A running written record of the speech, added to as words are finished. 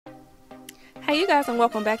Hey you guys, and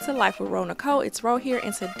welcome back to Life with Nicole. It's Ro here,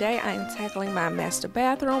 and today I am tackling my master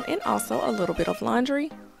bathroom and also a little bit of laundry.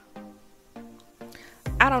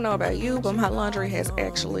 I don't know about you, but my laundry has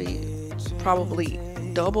actually probably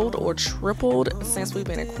doubled or tripled since we've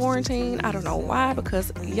been in quarantine. I don't know why,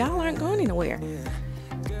 because y'all aren't going anywhere.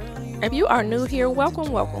 If you are new here,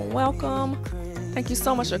 welcome. Thank you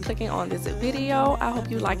so much for clicking on this video. I hope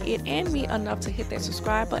you like it and me enough to hit that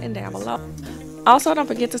subscribe button down below. Also, don't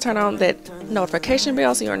forget to turn on that notification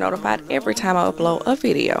bell so you're notified every time I upload a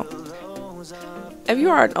video. If you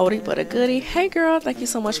are an oldie but a goodie, hey girl, thank you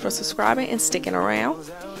so much for subscribing and sticking around.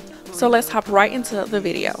 So let's hop right into the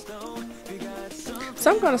video. So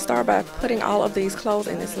I'm going to start by putting all of these clothes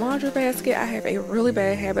in this laundry basket. I have a really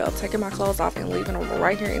bad habit of taking my clothes off and leaving them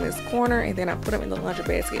right here in this corner, and then I put them in the laundry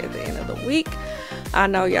basket at the end of the week. I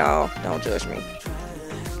know y'all, don't judge me.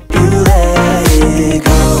 You let it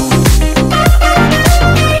go.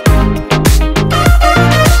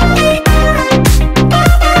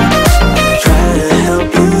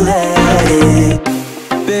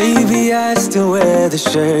 Baby, I still wear the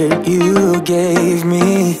shirt you gave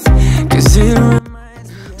me, 'cause it reminds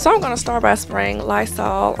me. So I'm going to start by spraying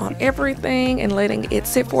Lysol on everything and letting it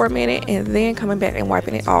sit for a minute, and then coming back and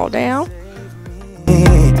wiping it all down.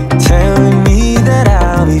 Telling me that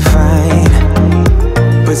I'll be fine.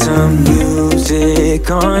 Put some music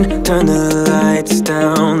on, turn the lights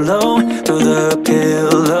down low, throw the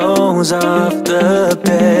pillows off the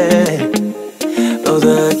bed, blow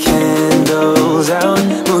the candles out,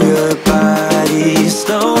 move your body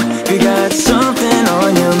slow. You got something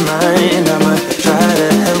on your mind, I'ma try to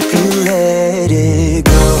help you let it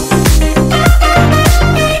go.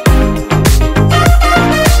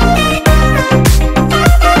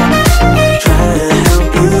 Try to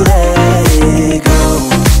help you let it go.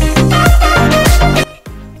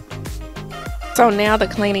 So now the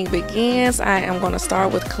cleaning begins. I am going to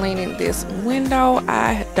start with cleaning this window.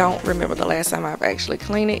 I don't remember the last time I've actually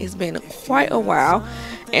cleaned it. It's been quite a while,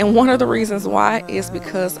 and one of the reasons why is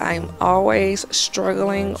because I'm always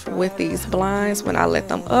struggling with these blinds when I let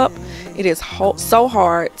them up. It is so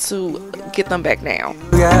hard to get them back down.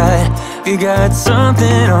 You got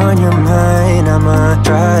something on your mind, I'ma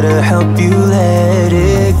try to help you let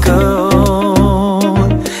it go.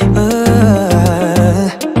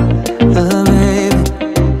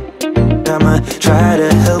 Try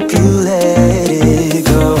to help you let it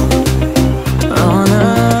go. Oh no.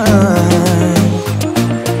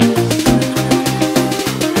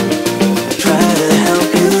 Try to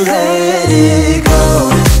help you let it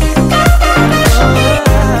go.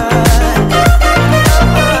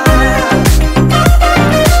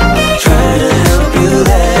 Try to help you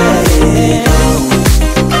let it go.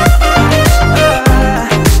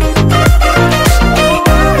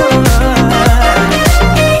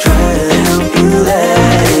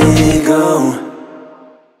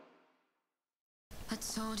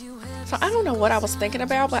 So I don't know what I was thinking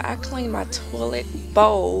about, but I cleaned my toilet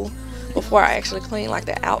bowl before I actually cleaned like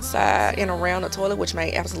the outside and around the toilet, which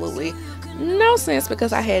made absolutely no sense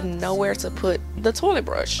because I had nowhere to put the toilet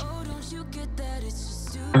brush.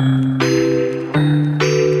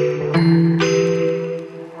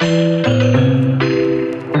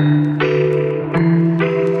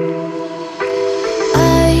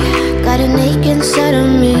 I got an ache inside of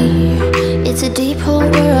me. It's a deep hole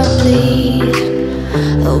where I bleed.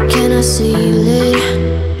 Oh, can I seal it?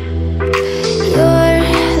 You're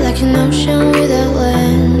like an ocean without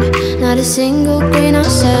land, not a single grain of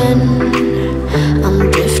sand. I'm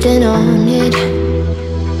drifting on it.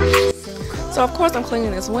 So of course I'm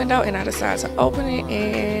cleaning this window, and I decided to open it,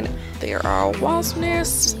 and there are wasp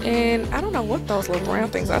nests, and I don't know what those little brown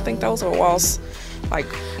things. I think those are wasp like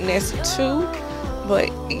nests too, but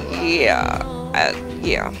yeah.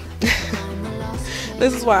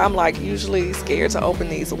 This is why I'm like usually scared to open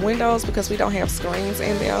these windows, because we don't have screens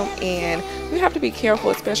in them, and we have to be careful,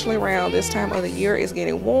 especially around this time of the year. It's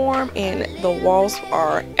getting warm and the wasps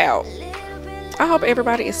are out. I hope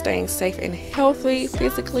everybody is staying safe and healthy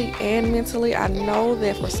physically and mentally. I know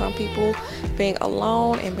that for some people, being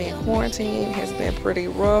alone and being quarantined has been pretty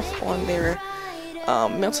rough on their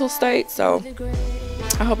mental state. So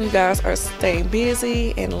I hope you guys are staying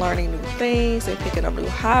busy and learning new things and picking up new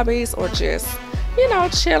hobbies, or just, you know,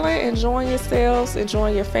 chilling, enjoying yourselves,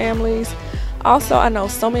 enjoying your families. Also, I know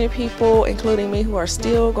so many people, including me, who are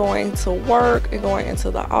still going to work and going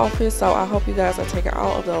into the office. So I hope you guys are taking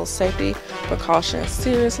all of those safety precautions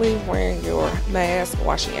seriously, wearing your mask,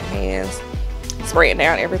 washing your hands, spraying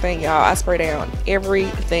down everything, y'all. I spray down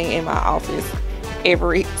everything in my office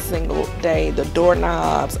every single day. The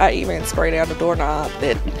doorknobs, I even spray down the doorknob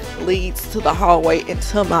that leads to the hallway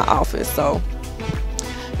into my office. So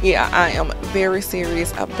Yeah, I am very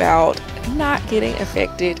serious about not getting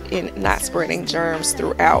affected and not spreading germs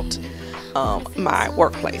throughout my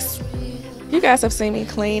workplace. You guys have seen me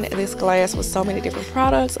clean this glass with so many different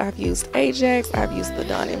products. I've used Ajax, I've used the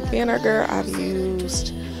Done in Vinegar, I've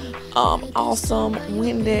used Awesome,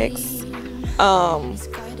 Windex,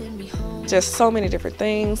 just so many different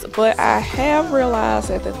things. But I have realized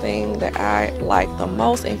that the thing that I like the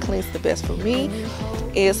most and cleans the best for me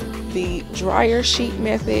is the dryer sheet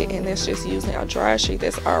method, and that's just using a dryer sheet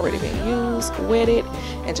that's already been used, wetted,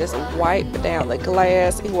 and just wipe down the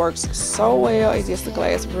glass. It works so well. It gets the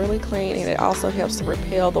glass really clean, and it also helps to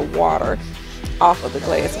repel the water off of the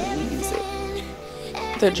glass when you use it.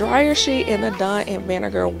 The dryer sheet and the Done in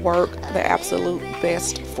Vinegar work the absolute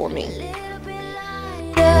best for me.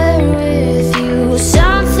 With you,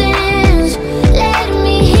 something's letting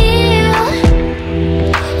me heal.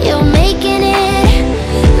 You're making it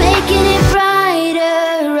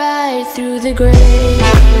brighter right through the gray.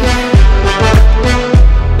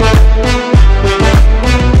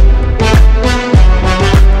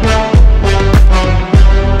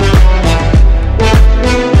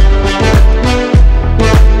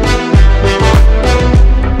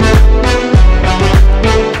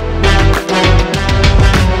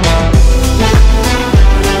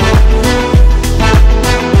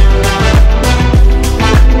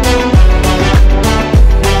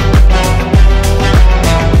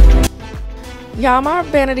 Y'all, my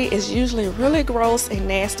vanity is usually really gross and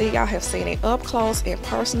nasty. Y'all have seen it up close and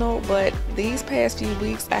personal, but these past few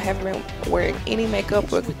weeks I haven't been wearing any makeup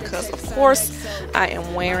because of course I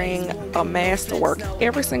am wearing a mask to work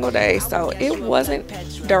every single day, so it wasn't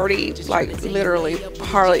dirty, like literally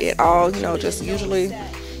hardly at all, you know, just usually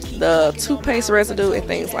the toothpaste residue and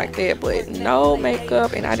things like that, but no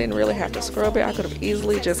makeup, and I didn't really have to scrub it. I could have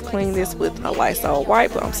easily just cleaned this with a Lysol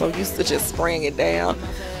wipe, but I'm so used to just spraying it down.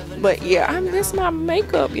 But yeah, I miss my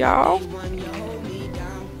makeup, y'all.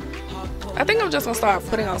 I think I'm just gonna start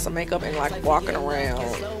putting on some makeup and like walking around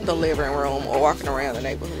the living room or walking around the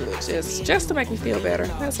neighborhood just to make me feel better.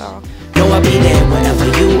 That's all. Know I'll be there wherever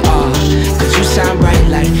you are, 'cause you shine bright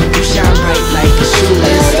like a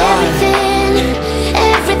shooting star.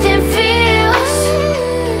 Everything feels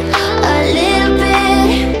a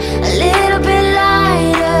little bit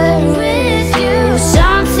lighter with you.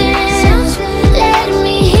 Something's letting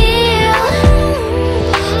me heal.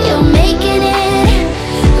 You're making it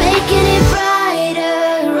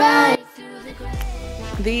brighter right through the gray.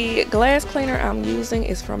 The glass cleaner I'm using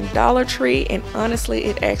is from Dollar Tree, and honestly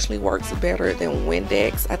it actually works better than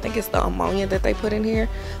Windex. I think it's the ammonia that they put in here,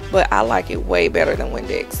 but I like it way better than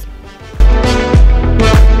Windex.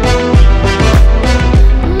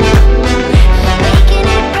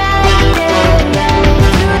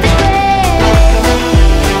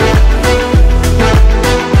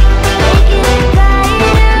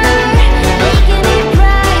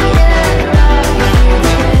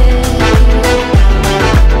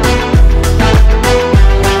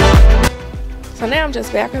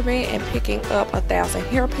 Just vacuuming and picking up 1,000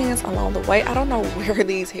 hairpins along the way. I don't know where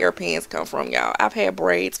these hairpins come from, y'all. I've had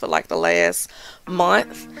braids for like the last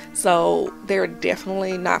month, so they're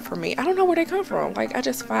definitely not for me. I don't know where they come from. Like, I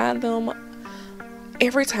just find them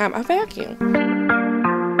every time I vacuum.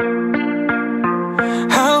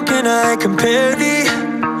 How can I compare thee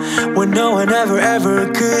when no one ever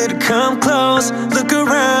could come close? Look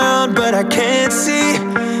around, but I can't see.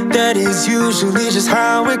 That is usually just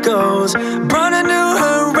how it goes. Brought a new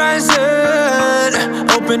horizon,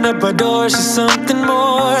 opened up our doors to something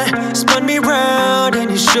more. Spun me round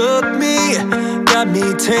and you shook me, got me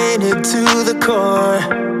tainted to the core.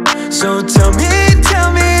 So tell me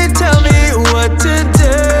what to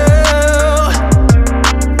do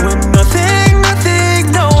when nothing,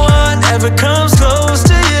 no one ever comes close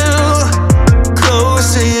to you,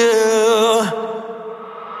 close to you.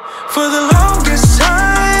 For the longest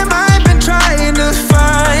time I've been trying to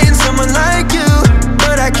find someone like you,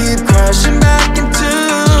 but I keep crashing back into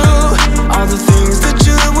all the things that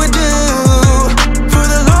you would do. For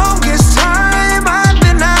the longest time I've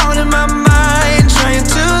been out of my mind, trying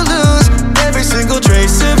to lose every single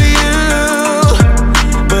trace of you.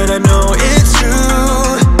 But I know it's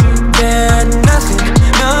true that nothing,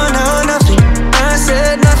 nothing, I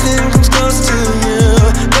said nothing comes close to you.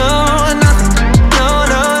 No, nothing,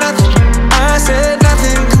 nothing, I said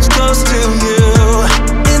nothing comes close to you.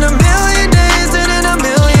 In a million days and in a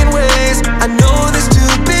million ways, I know this to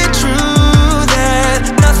be true, that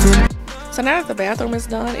nothing. So now that the bathroom is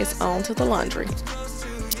done, it's on to the laundry.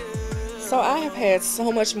 So I have had so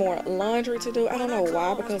much more laundry to do. I don't know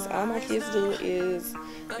why, because all my kids do is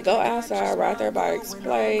go outside, ride their bikes,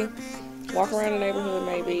 play, walk around the neighborhood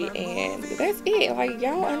maybe, and that's it. Like,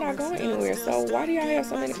 y'all are not going anywhere, so why do y'all have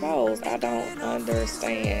so many clothes? I don't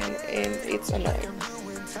understand, and it's annoying.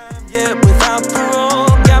 Yeah, without parole,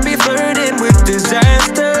 got me flirting with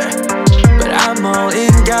disaster, but I'm all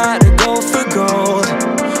in, gotta go for gold.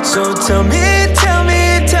 So tell me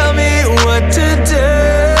what to do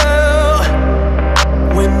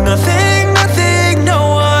when nothing,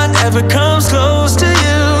 no one ever comes close to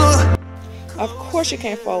you. Of course, you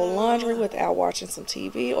can't fold laundry without watching some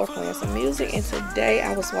TV or playing some music, and today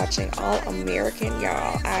I was watching All American,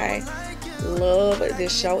 y'all. I love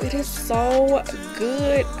this show. It is so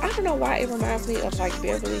good. I don't know why it reminds me of like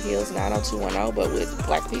Beverly Hills 90210, but with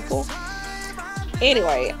black people.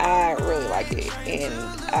 Anyway, I really like it, and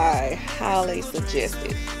I highly suggest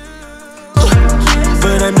it.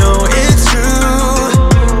 But I know it's true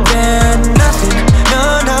that nothing,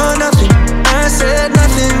 no, nothing, I said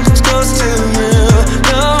nothing comes close to you.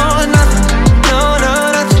 No, nothing, no,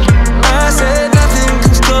 nothing, I said nothing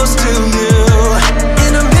comes close to you.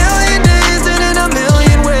 In a million days and in a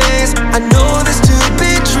million ways, I know this to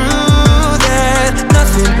be true, that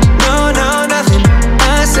nothing, no, nothing,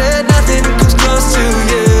 I said nothing comes close to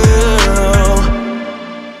you.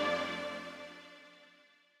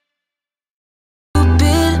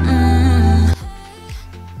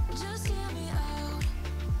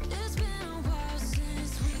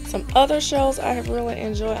 Some other shows I have really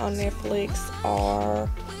enjoyed on Netflix are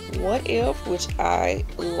What If, which I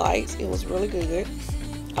liked. It was really good.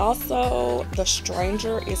 Also, The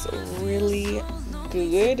Stranger is really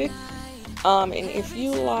good. And if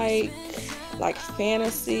you like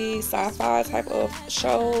fantasy, sci-fi type of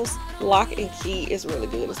shows, Lock and Key is really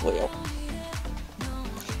good as well.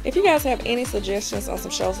 If you guys have any suggestions on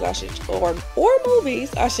some shows that I should, or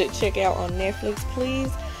movies I should check out on Netflix,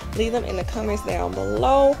 please leave them in the comments down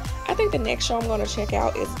below. I think the next show I'm going to check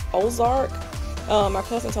out is Ozark. My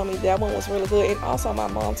cousin told me that one was really good, and also my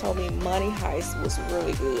mom told me Money Heist was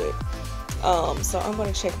really good. So I'm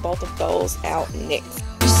going to check both of those out next.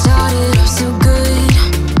 We started off so good.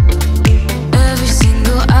 Every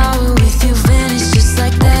single hour with you vanished just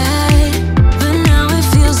like that. But now it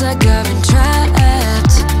feels like I've been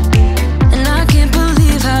trapped, and I can't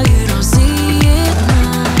believe how you don't see it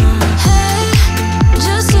now. Hey,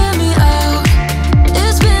 just hear me out.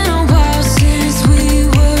 It's been a while since we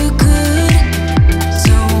were good.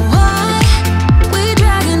 So why we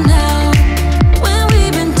dragging out when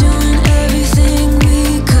we've been doing everything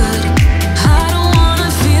we could? I don't wanna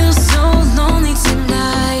feel so lonely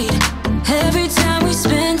tonight. Every time we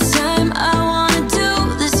spend time, I wanna do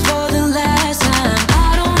this for the last time.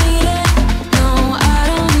 I don't need it, no, I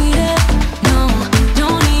don't need it, no,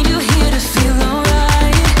 don't need you here to feel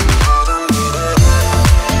alright.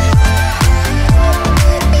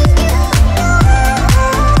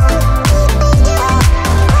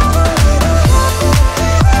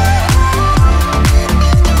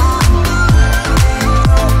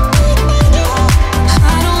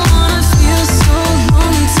 I don't wanna feel so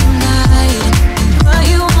lonely tonight, but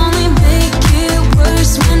you only make it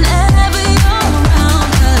worse whenever you're around.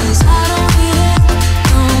 'Cause I don't need it,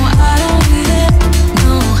 no, I don't need it,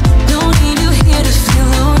 no, don't need you here to feel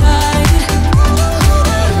alright.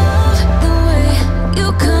 The way you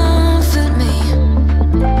comfort me,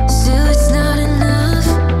 still it's not enough.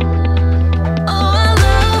 Oh, I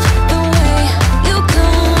love the way you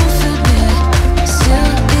comfort me, still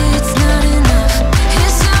it's not enough.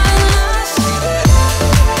 It's not enough.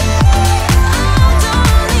 I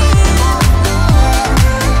don't need it, no, no,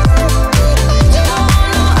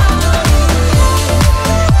 I don't need it, no, no,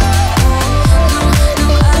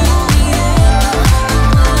 I don't need it, no,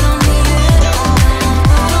 I don't need it.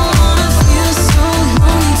 I don't wanna feel so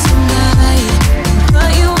lonely tonight, but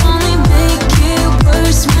you only make it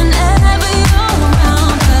worse whenever you're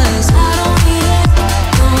around. 'Cause I don't need it,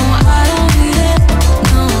 no, I don't need it,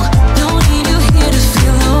 no, don't need you here to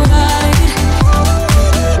feel alright.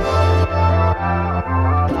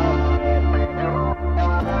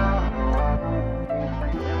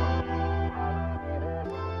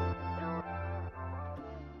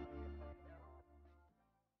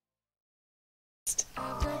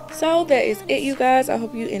 So that is it, you guys. I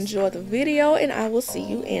hope you enjoyed the video, and I will see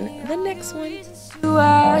you in the next one. You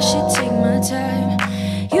are